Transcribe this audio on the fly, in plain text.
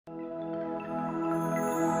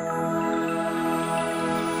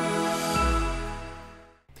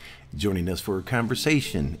Joining us for a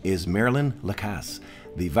conversation is Marilyne Lacasse,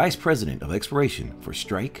 the Vice President of Exploration for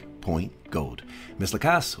StrikePoint Gold. Ms.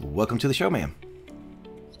 Lacasse, welcome to the show, ma'am.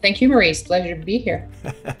 Thank you, Maurice. Pleasure to be here.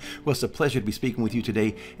 Well, it's a pleasure to be speaking with you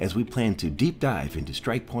today as we plan to deep dive into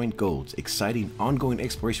StrikePoint Gold's exciting ongoing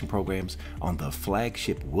exploration programs on the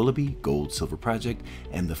flagship Willoughby Gold Silver Project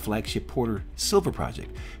and the flagship Porter Silver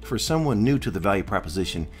Project. For someone new to the value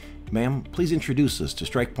proposition, ma'am, please introduce us to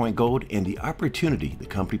StrikePoint Gold and the opportunity the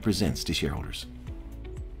company presents to shareholders.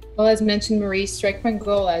 Well, as mentioned, Maurice, StrikePoint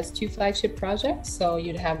Gold has two flagship projects. So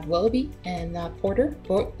you'd have Willoughby and Porter,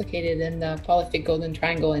 both located in the prolific Golden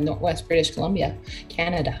Triangle in Northwest British Columbia,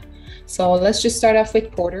 Canada. So let's just start off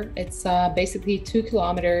with Porter. It's basically 2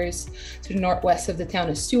 kilometers to the northwest of the town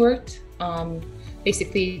of Stewart.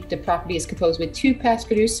 Basically, the property is composed with 2 past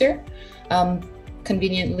producers,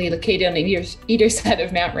 conveniently located on either side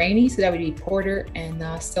of Mount Rainy. So that would be Porter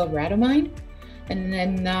and Silverado Mine. And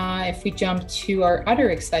then if we jump to our other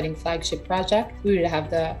exciting flagship project, we would have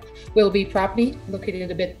the Willoughby property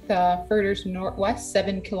located a bit further to northwest,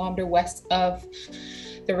 7 kilometers west of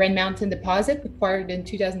the Red Mountain deposit, acquired in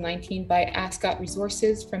 2019 by Ascot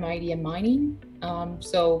Resources from IDM Mining.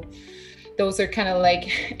 So those are kind of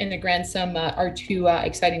like, in the grand sum, our 2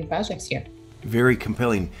 exciting projects here. Very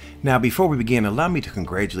compelling. Now, before we begin, allow me to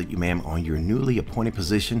congratulate you, ma'am, on your newly appointed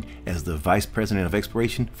position as the Vice President of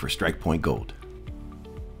Exploration for StrikePoint Gold.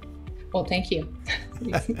 Well, thank you.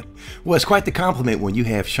 Well, it's quite the compliment when you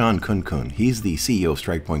have Sean Kun. He's the CEO of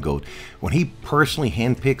StrikePoint Gold. When he personally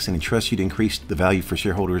handpicks and entrusts you to increase the value for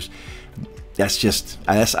shareholders, that's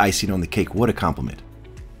icing on the cake. What a compliment.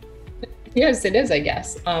 Yes, it is, I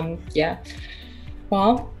guess. Yeah.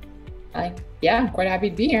 Well, I'm quite happy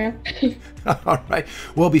to be here. All right.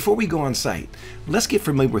 Well, before we go on site, let's get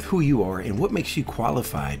familiar with who you are and what makes you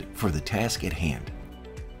qualified for the task at hand.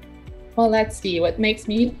 Well, let's see. What makes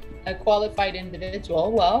me a qualified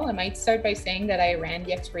individual? Well, I might start by saying that I ran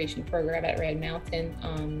the exploration program at Red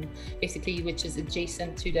Mountain, basically, which is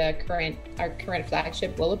adjacent to our current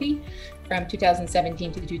flagship Willoughby, from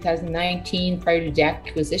 2017 to 2019, prior to the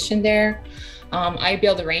acquisition there. I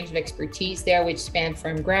built a range of expertise there, which spanned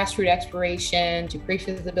from grassroots exploration to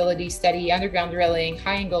pre-feasibility study, underground drilling,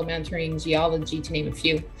 high-angle mentoring, geology, to name a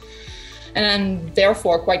few. And I'm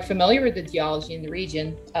therefore quite familiar with the geology in the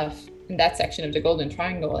region in that section of the Golden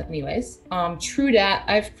Triangle anyways. Through that,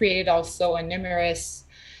 I've created also a numerous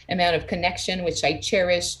amount of connection, which I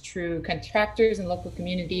cherish through contractors and local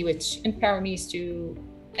community, which empowered me to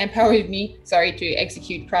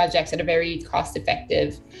execute projects at a very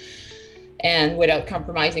cost-effective and without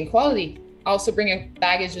compromising quality. I also bring a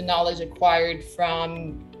baggage of knowledge acquired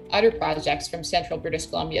from other projects from central British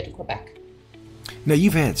Columbia to Quebec. Now,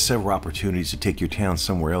 you've had several opportunities to take your town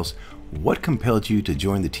somewhere else. What compelled you to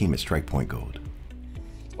join the team at StrikePoint Gold?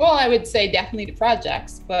 Well, I would say definitely the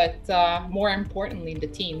projects, but more importantly, the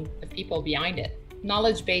team, the people behind it.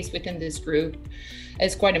 Knowledge base within this group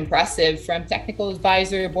is quite impressive, from technical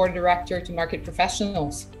advisor, board director to market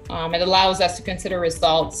professionals. It allows us to consider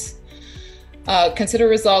results,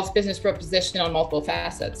 business proposition on multiple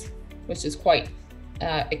facets, which is quite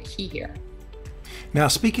a key here. Now,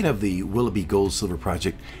 speaking of the Willoughby Gold Silver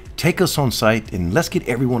Project, take us on site and let's get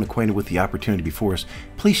everyone acquainted with the opportunity before us.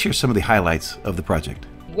 Please share some of the highlights of the project.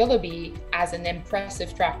 Willoughby has an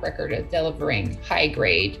impressive track record of delivering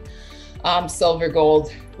high-grade silver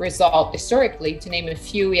gold result historically. To name a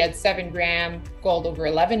few, we had 7-gram gold over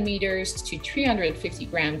 11 meters to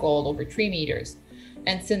 350-gram gold over 3 meters.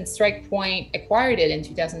 And since StrikePoint acquired it in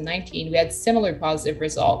 2019, we had similar positive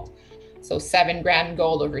result. So 7-gram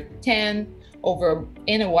gold over 10,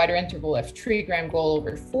 in a wider interval of 3-gram gold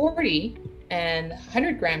over 40, and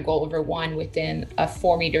 100-gram gold over 1 within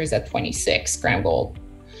 4 meters at 26-gram gold.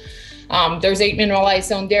 There's 8 mineralized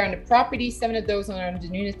zones there on the property. 7 of those are on the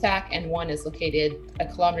Nunatak, and 1 is located a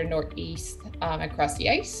kilometer northeast across the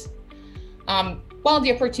ice. Well,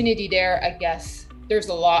 the opportunity there, I guess, there's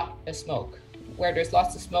a lot of smoke. Where there's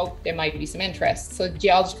lots of smoke, there might be some interest. So the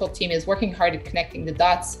geological team is working hard at connecting the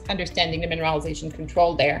dots, understanding the mineralization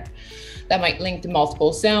control there. That might link to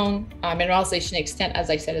multiple zone. Mineralization extent, as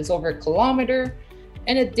I said, is over 1 kilometer.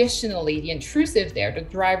 And additionally, the intrusive there, the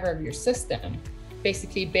driver of your system,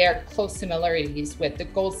 basically bear close similarities with the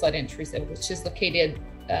Gold Sled intrusive, which is located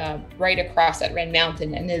right across at Red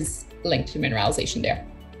Mountain and is linked to mineralization there.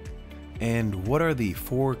 And what are the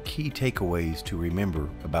 4 key takeaways to remember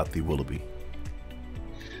about the Willoughby?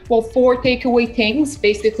 Well, 4 takeaway things,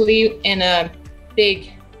 basically, in a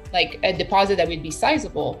big, like a deposit that would be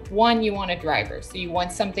sizable. 1, you want a driver. So you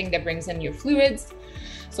want something that brings in your fluids.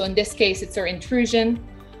 So in this case, it's our intrusion.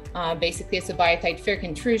 Basically, it's a biotite ferric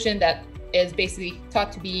intrusion that is basically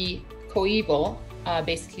thought to be coeval,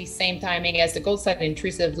 basically same timing as the gold-sided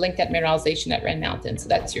intrusive linked at mineralization at Red Mountain. So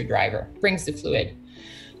that's your driver, brings the fluid.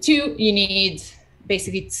 2, you need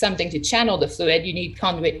basically something to channel the fluid. You need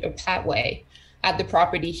conduit or pathway. At the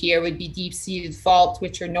property here would be deep-seated fault,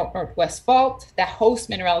 which are north-northwest fault that host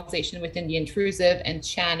mineralization within the intrusive and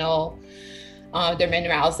channel their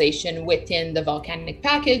mineralization within the volcanic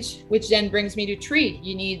package, which then brings me to treat.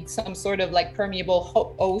 You need some sort of like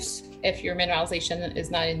permeable host if your mineralization is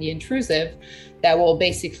not in the intrusive that will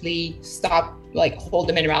basically stop, like hold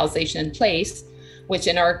the mineralization in place, which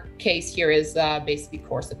in our case here is basically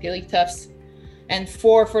coarse appealing tufts. And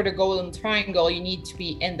 4, for the golden triangle, you need to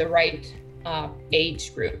be in the right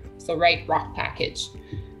age group, so right rock package.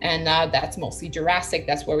 And that's mostly Jurassic.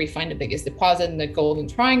 That's where we find the biggest deposit in the golden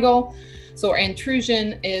triangle. So our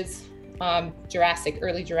intrusion is Jurassic,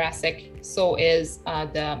 early Jurassic. So is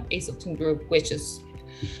the Hazelton group, which is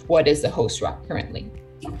what is the host rock currently.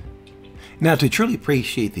 Now, to truly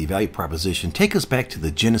appreciate the value proposition, take us back to the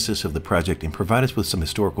genesis of the project and provide us with some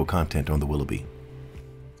historical content on the Willoughby.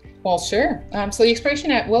 Well, sure. So the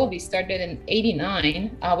exploration at Willoughby started in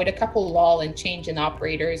 '89 with a couple lull and change in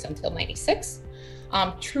operators until '96.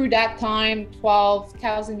 Through that time,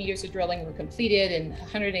 12,000 meters of drilling were completed in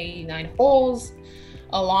 189 holes,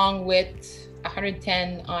 along with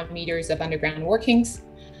 110 meters of underground workings.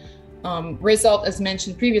 Result, as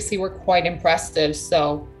mentioned previously, were quite impressive.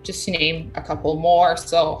 So just to name a couple more,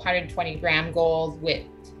 so 120 gram gold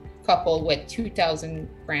coupled with 2,000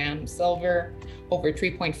 grams silver over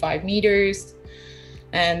 3.5 meters,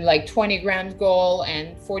 and like 20 grams gold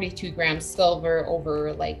and 42 grams silver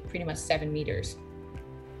over like pretty much 7 meters.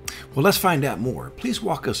 Well, let's find out more. Please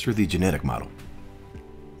walk us through the genetic model.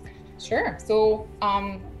 Sure. So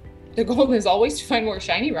the goal is always to find more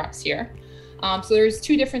shiny rocks here. So there's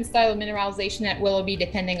 2 different styles of mineralization at Willoughby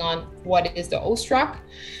depending on what is the host rock.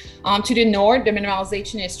 To the north, the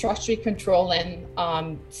mineralization is structurally controlled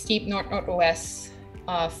and steep north-northwest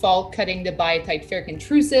fault cutting the biotite ferric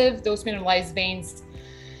intrusive. Those mineralized veins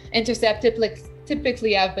intercept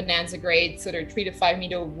typically have bonanza grades, so they're 3 to 5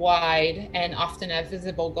 meter wide and often have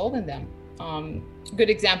visible gold in them. A good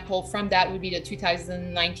example from that would be the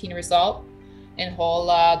 2019 result in hole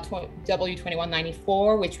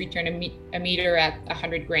W2194, which returned a meter at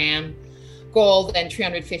 100 gram gold and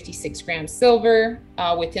 356 grams silver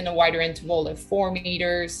within a wider interval of 4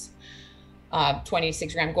 meters,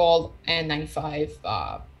 26 gram gold and 95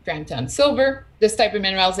 gram ton silver. This type of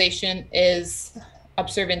mineralization is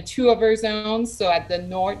observed in 2 of our zones, so at the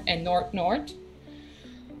north and north-north.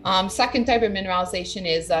 Second type of mineralization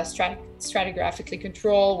is stratigraphically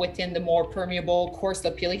controlled within the more permeable coarse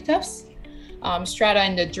lapilli tuffs. Strata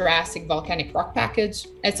in the Jurassic volcanic rock package.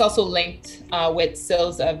 It's also linked with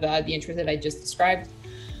sills of the intrusive I just described.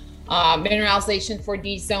 Mineralization for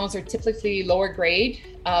these zones are typically lower grade,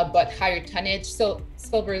 but higher tonnage. So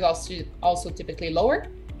silver is also typically lower.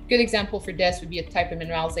 Good example for this would be a type of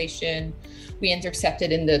mineralization we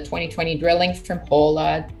intercepted in the 2020 drilling from hole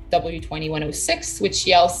W2106, which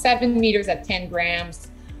yields 7 meters at 10 grams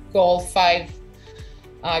gold, 5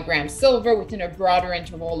 grams silver within a broader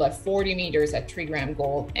interval of 40 meters at 3 gram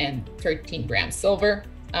gold and 13 grams silver.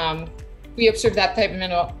 We observed that type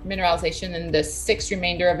of mineralization in the 6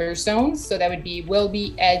 remainder of our zones. So that would be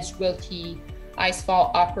Willoughby, Edge, Wilkie,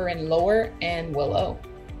 Icefall, Upper and Lower, and Willow.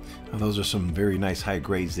 Well, those are some very nice high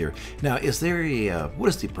grades there. Now, is there what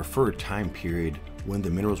is the preferred time period when the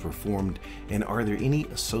minerals were formed, and are there any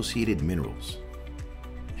associated minerals?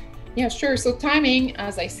 Yeah, sure. So timing,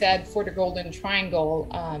 as I said, for the golden triangle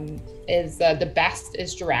is the best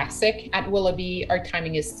is Jurassic. At Willoughby, our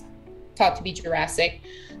timing is thought to be Jurassic,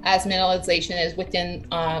 as mineralization is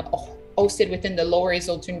hosted within the lower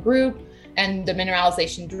Hazelton group, and the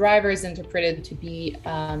mineralization driver is interpreted to be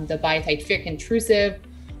the biotite ferric intrusive,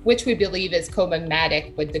 which we believe is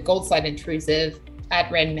co-magmatic with the gold slide intrusive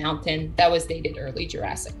at Red Mountain that was dated early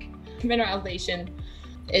Jurassic. Mineralization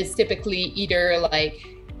is typically either like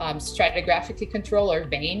stratigraphically controlled or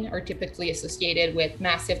vein, are typically associated with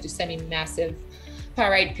massive to semi-massive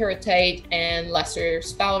pyrite, pyrrhotite, and lesser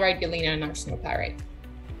sphalerite, galena, and arsenopyrite.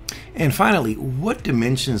 And finally, what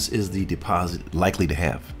dimensions is the deposit likely to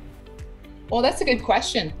have? Well, that's a good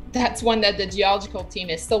question. That's one that the geological team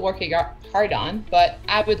is still working hard on, but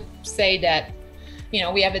I would say that,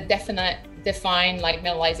 we have a defined like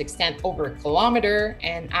mineralized extent over a kilometer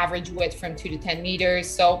and average width from 2 to 10 meters.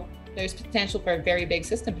 So there's potential for a very big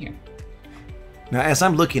system here. Now, as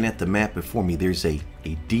I'm looking at the map before me, there's a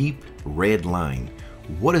deep red line.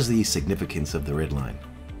 What is the significance of the red line?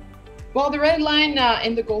 Well, the red line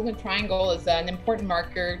in the golden triangle is an important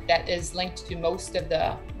marker that is linked to most of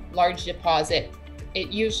the large deposit.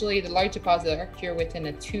 The large deposits occur within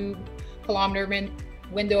a 2-kilometer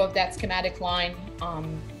window of that schematic line.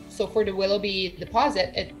 So for the Willoughby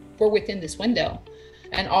deposit, we're within this window.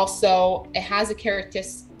 And also it has a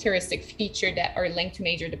characteristic feature that are linked to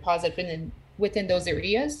major deposit within those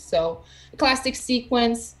areas. So the classic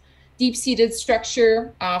sequence, deep-seated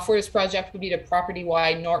structure for this project would be the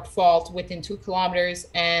property-wide North Fault within 2 kilometers,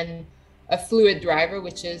 and a fluid driver,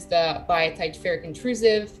 which is the biotite ferric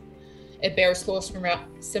intrusive. It bears close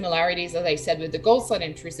similarities, as I said, with the gold slot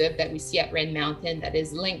intrusive that we see at Red Mountain, that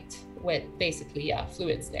is linked with basically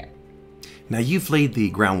fluids there. Now, you've laid the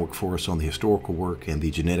groundwork for us on the historical work and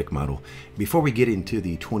the genetic model. Before we get into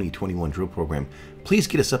the 2021 drill program, please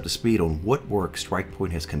get us up to speed on what work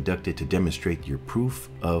StrikePoint has conducted to demonstrate your proof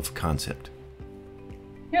of concept.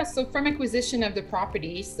 Yeah, so from acquisition of the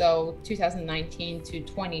property, so 2019 to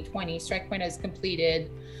 2020, StrikePoint has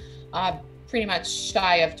completed pretty much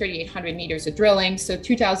shy of 3,800 meters of drilling. So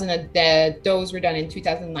 2,000 of those were done in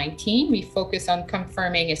 2019. We focused on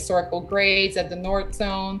confirming historical grades at the North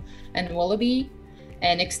Zone and Willoughby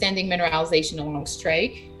and extending mineralization along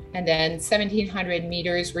strike. And then 1,700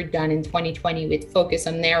 meters were done in 2020 with focus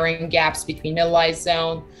on narrowing gaps between mineralized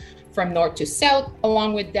zone from north to south.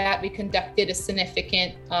 Along with that, we conducted a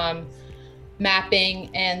significant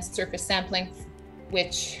mapping and surface sampling,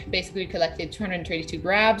 which basically collected 232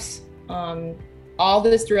 grabs. All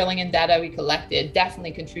this drilling and data we collected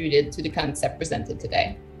definitely contributed to the concept presented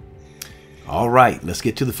today. All right, let's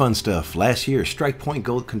get to the fun stuff. Last year, StrikePoint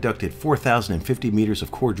Gold conducted 4,050 meters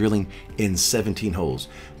of core drilling in 17 holes.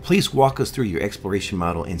 Please walk us through your exploration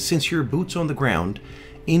model, and since you're boots on the ground,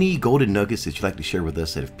 any golden nuggets that you'd like to share with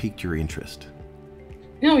us that have piqued your interest?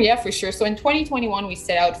 No, yeah, for sure. So in 2021, we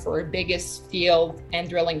set out for our biggest field and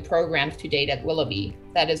drilling programs to date at Willoughby.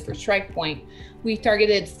 That is for StrikePoint. We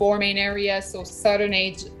targeted 4 main areas, so southern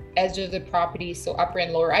edge of the property, so upper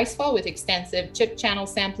and lower icefall with extensive chip channel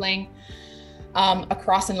sampling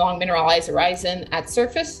across and along mineralized horizon at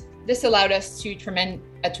surface. This allowed us to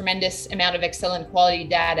a tremendous amount of excellent quality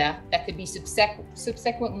data that could be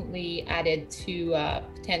subsequently added to a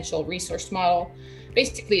potential resource model.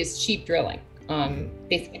 Basically, it's cheap drilling.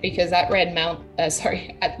 Because at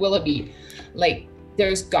at Willoughby, like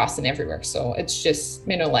there's gossan everywhere, so it's just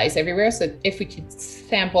mineralized everywhere. So if we could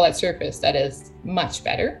sample at surface, that is much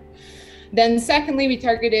better. Then secondly, we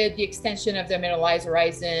targeted the extension of the mineralized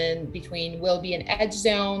horizon between Willoughby and Edge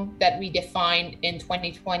Zone that we defined in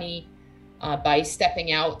 2020 by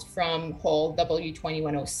stepping out from hole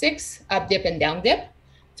W2106, up dip and down dip.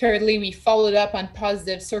 Thirdly, we followed up on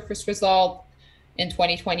positive surface result in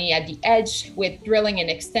 2020 at the Edge with drilling and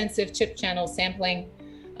extensive chip channel sampling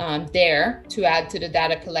there to add to the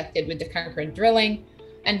data collected with the concurrent drilling.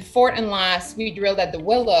 And fourth and last, we drilled at the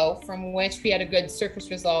Willow, from which we had a good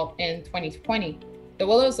surface result in 2020. The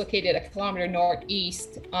Willow is located a kilometer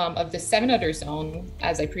northeast of the 7 other zone,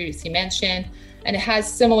 as I previously mentioned, and it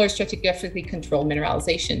has similar stratigraphically controlled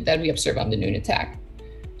mineralization that we observe on the Noon attack.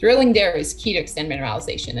 Drilling there is key to extend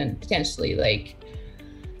mineralization and potentially like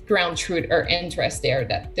ground truth or interest there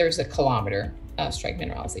that there's a kilometer strike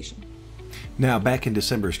mineralization. Now, back in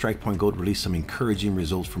December, StrikePoint Gold released some encouraging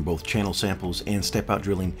results from both channel samples and step-out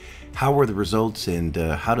drilling. How were the results, and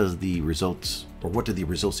what do the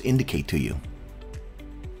results indicate to you?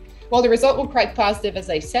 Well, the result was quite positive, as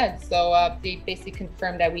I said. So they basically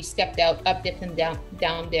confirmed that we stepped out up dip and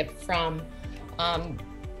down dip from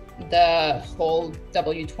the hole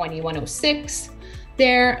W2106.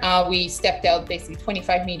 There, we stepped out basically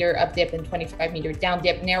 25 meter up dip and 25 meter down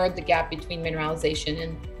dip, narrowed the gap between mineralization.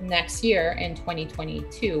 And next year in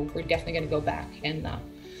 2022, we're definitely going to go back and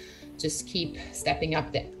just keep stepping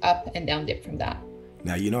up and down dip from that.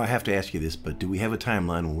 Now, you know I have to ask you this, but do we have a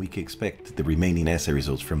timeline when we can expect the remaining assay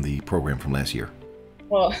results from the program from last year?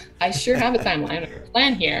 Well, I sure have a timeline or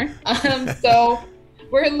plan here. So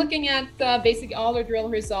we're looking at basically all our drill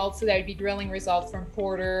results. So that would be drilling results from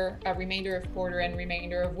Porter, a remainder of Porter and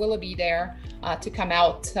remainder of Willoughby there to come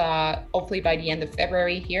out hopefully by the end of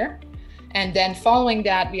February here. And then following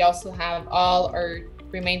that, we also have all our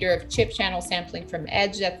remainder of chip channel sampling from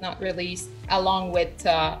Edge that's not released, along with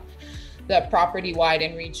the property-wide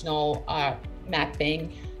and regional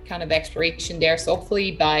mapping kind of exploration there. So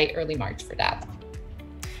hopefully by early March for that.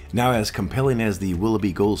 Now, as compelling as the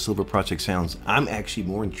Willoughby Gold Silver Project sounds, I'm actually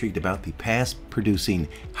more intrigued about the past-producing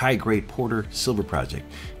high-grade Porter Silver Project.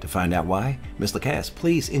 To find out why, Ms. Lacasse,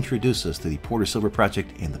 please introduce us to the Porter Silver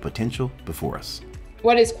Project and the potential before us.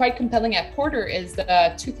 What is quite compelling at Porter is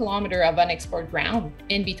the 2 kilometer of unexplored ground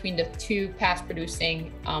in between the 2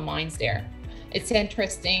 past-producing mines there. It's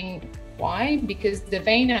interesting Why? Because the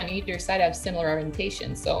vein on either side have similar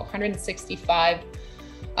orientation. So 165,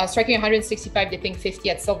 striking 165, dipping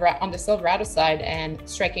 50 on the Silverado side, and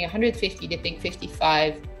striking 150, dipping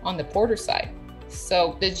 55 on the Porter side.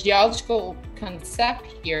 So the geological concept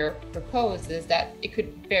here proposed is that it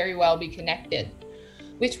could very well be connected,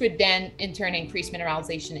 which would then in turn increase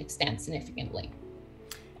mineralization extent significantly.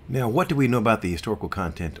 Now, what do we know about the historical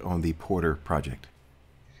content on the Porter project?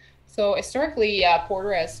 So historically,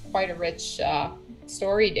 Porter has quite a rich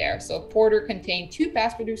story there. So Porter contained two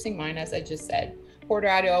past producing mines, as I just said. Porter,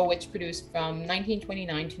 Idaho, which produced from 1929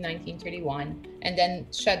 to 1931, and then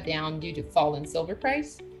shut down due to fall in silver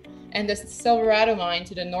price. And the Silverado mine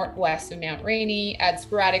to the northwest of Mount Rainey had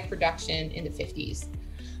sporadic production in the 50s.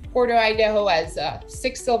 Porter, Idaho has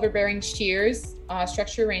 6 silver-bearing shears,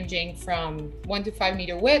 structure ranging from 1 to 5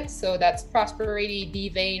 meter width. So that's Prosperity,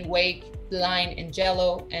 D-Vein, Wake, Line, and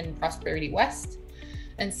Jello, and Prosperity West.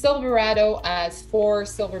 And Silverado has 4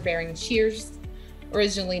 silver-bearing shears,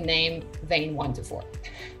 originally named Vein 1 to 4.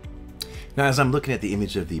 Now, as I'm looking at the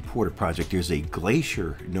image of the Porter project, there's a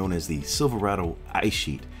glacier known as the Silverado ice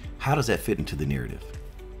sheet. How does that fit into the narrative?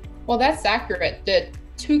 Well, that's accurate. The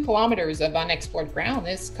 2 kilometers of unexplored ground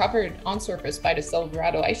is covered on surface by the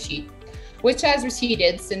Silverado ice sheet, which has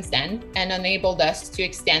receded since then and enabled us to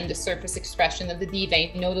extend the surface expression of the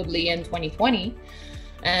D-vein, notably in 2020.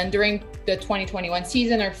 And during the 2021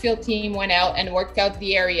 season, our field team went out and worked out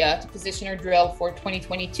the area to position our drill for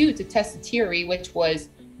 2022 to test the theory, which was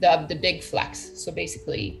the big flex. So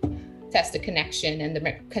basically test the connection and the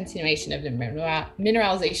continuation of the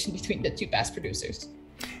mineralization between the 2 past producers.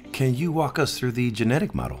 Can you walk us through the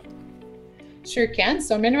genetic model? Sure can.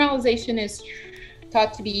 So mineralization is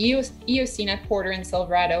thought to be Eocene at Porter and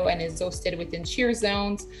Silverado and is hosted within shear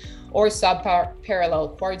zones or sub-parallel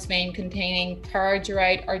quartz vein containing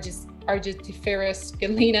pyrargyrite, argentiferous,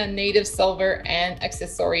 galena, native silver, and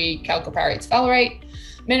accessory chalcopyrite sphalerite.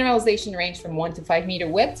 Mineralization range from 1 to 5 meter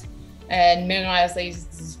width, and mineralized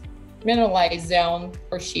zone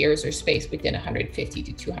or shears are spaced within 150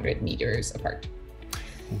 to 200 meters apart.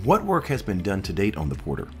 What work has been done to date on the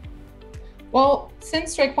Porter? Well,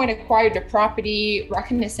 since StrikePoint acquired the property,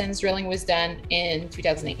 reconnaissance drilling was done in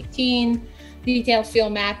 2018. Detailed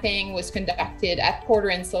field mapping was conducted at Porter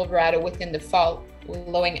and Silverado within the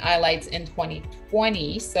following highlights in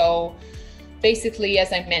 2020. So basically,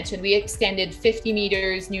 as I mentioned, we extended 50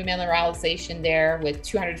 meters new mineralization there with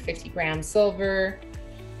 250 grams silver,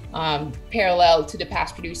 parallel to the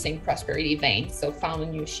past producing Prosperity vein. So found a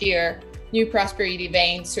new shear, new Prosperity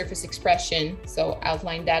vein, surface expression. So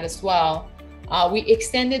outlined that as well. We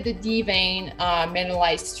extended the D-vein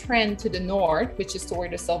mineralized trend to the north, which is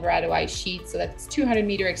toward the Silverado ice sheet. So that's 200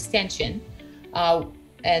 meter extension.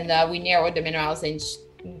 And we narrowed the mineralization,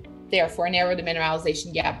 therefore narrowed the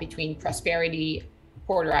mineralization gap between Prosperity,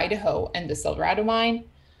 Porter, Idaho, and the Silverado mine.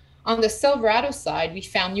 On the Silverado side, we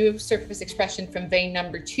found new surface expression from vein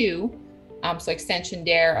number 2. So extension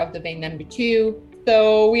there of the vein number 2.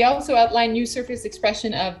 So we also outlined new surface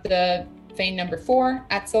expression of the vein number 4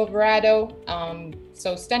 at Silverado.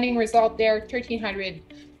 So stunning result there, 1,300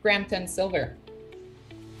 gram ton silver.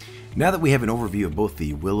 Now that we have an overview of both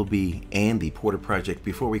the Willoughby and the Porter project,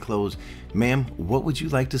 before we close, ma'am, what would you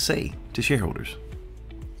like to say to shareholders?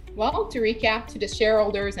 Well, to recap to the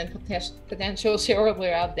shareholders and potential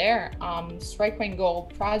shareholders out there, StrikePoint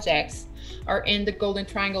Gold projects are in the Golden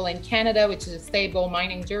Triangle in Canada, which is a stable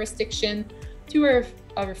mining jurisdiction. 2 of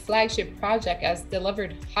our flagship project has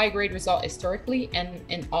delivered high-grade result historically and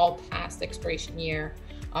in all past exploration year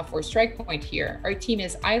for StrikePoint here. Our team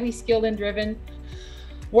is highly skilled and driven,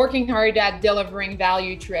 working hard at delivering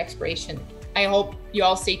value through exploration. I hope you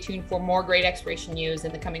all stay tuned for more great exploration news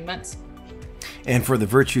in the coming months. And for the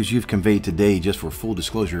virtues you've conveyed today, just for full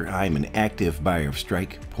disclosure, I'm an active buyer of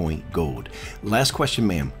StrikePoint Gold. Last question,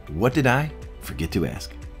 ma'am. What did I forget to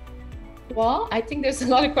ask? Well, I think there's a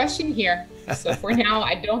lot of questions here. So for now,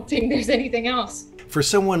 I don't think there's anything else. For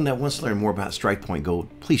someone that wants to learn more about StrikePoint Gold,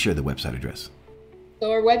 please share the website address. So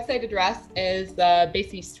our website address is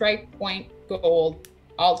basically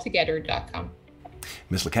StrikePointGoldAltogether.com.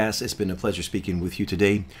 Ms. Lacasse, it's been a pleasure speaking with you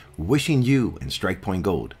today. Wishing you and StrikePoint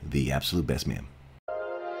Gold the absolute best, ma'am.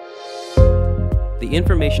 The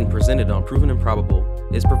information presented on Proven and Probable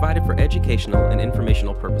is provided for educational and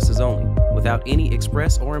informational purposes only, without any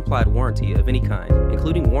express or implied warranty of any kind,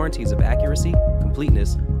 including warranties of accuracy,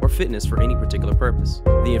 completeness, or fitness for any particular purpose.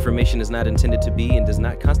 The information is not intended to be and does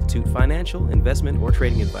not constitute financial, investment, or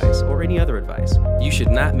trading advice, or any other advice. You should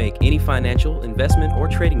not make any financial, investment, or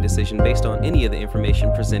trading decision based on any of the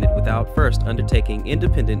information presented without first undertaking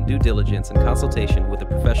independent due diligence and consultation with a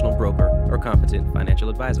professional broker or competent financial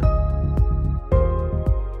advisor.